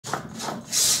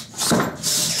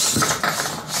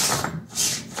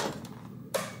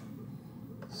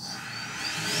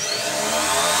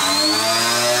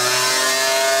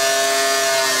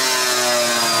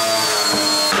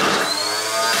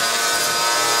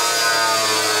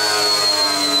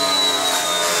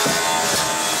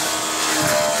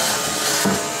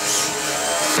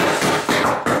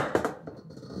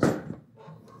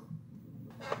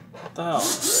What the hell?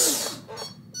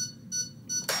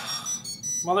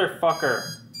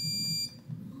 Motherfucker.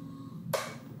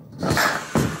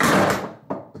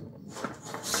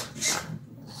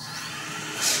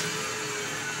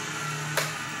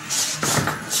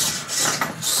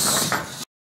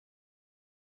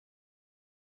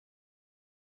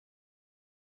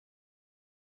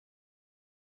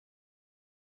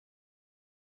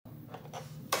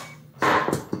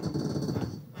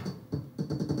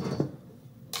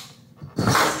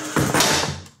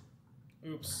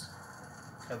 Oops.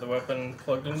 Had the weapon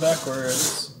plugged in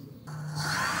backwards.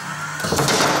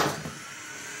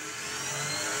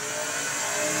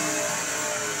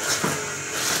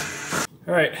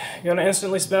 Alright, gonna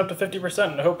instantly spin up to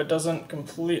 50% and hope it doesn't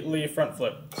completely front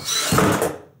flip.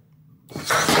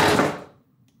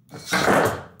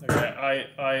 Okay,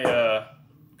 I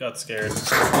got scared.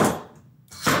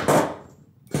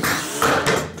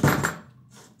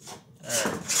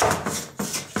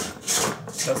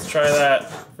 Let's try that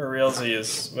for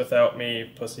realsies without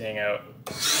me pussying out.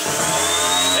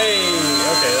 Hey!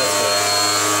 Okay,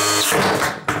 that's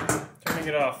good. Turning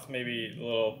it off maybe a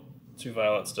little too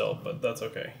violent still, but that's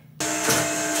okay.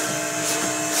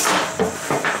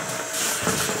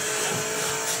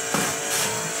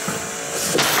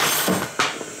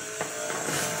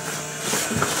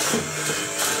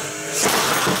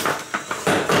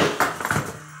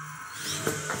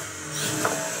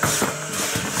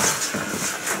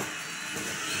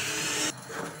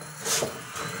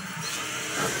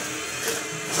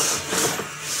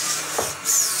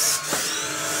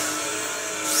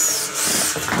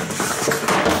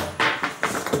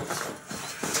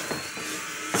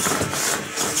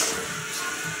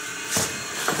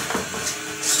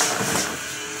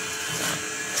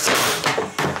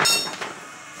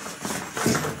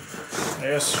 I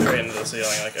go straight into the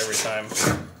ceiling like every time.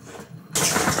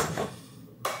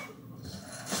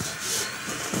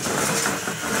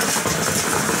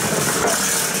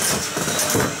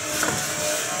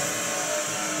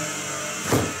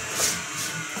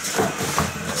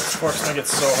 This fork's gonna get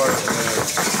so hard to move.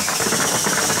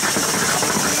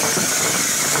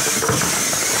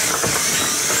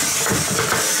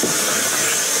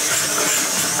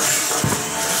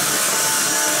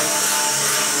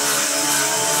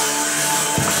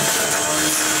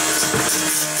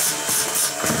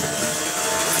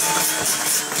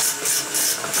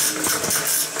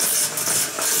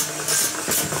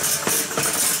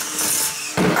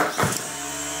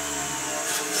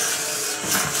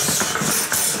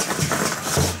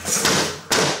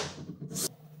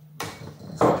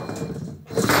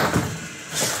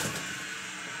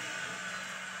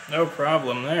 No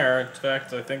problem there. In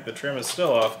fact, I think the trim is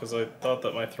still off because I thought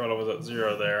that my throttle was at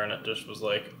 0 there and it just was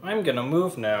like, I'm gonna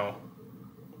move now.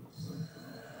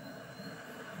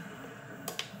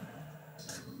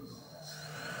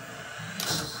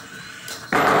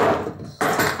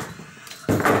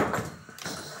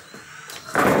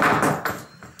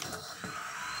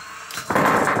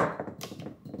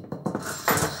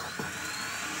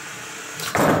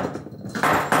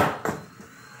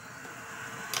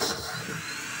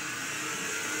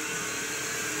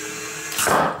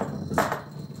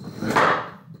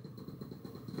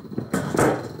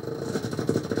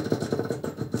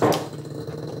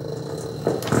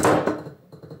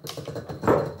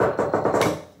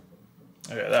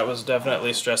 Okay, that was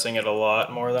definitely stressing it a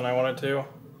lot more than I wanted to.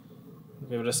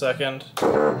 Give it a second.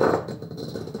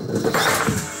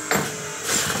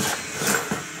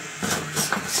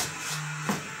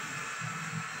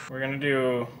 We're gonna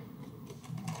do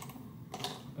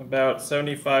about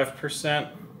 75%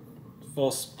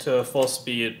 to full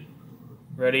speed.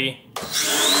 Ready?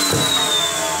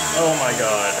 Oh my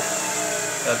god.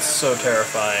 That's so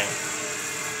terrifying.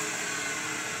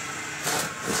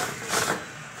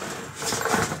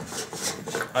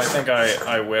 I think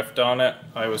I whiffed on it.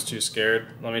 I was too scared.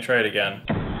 Let me try it again.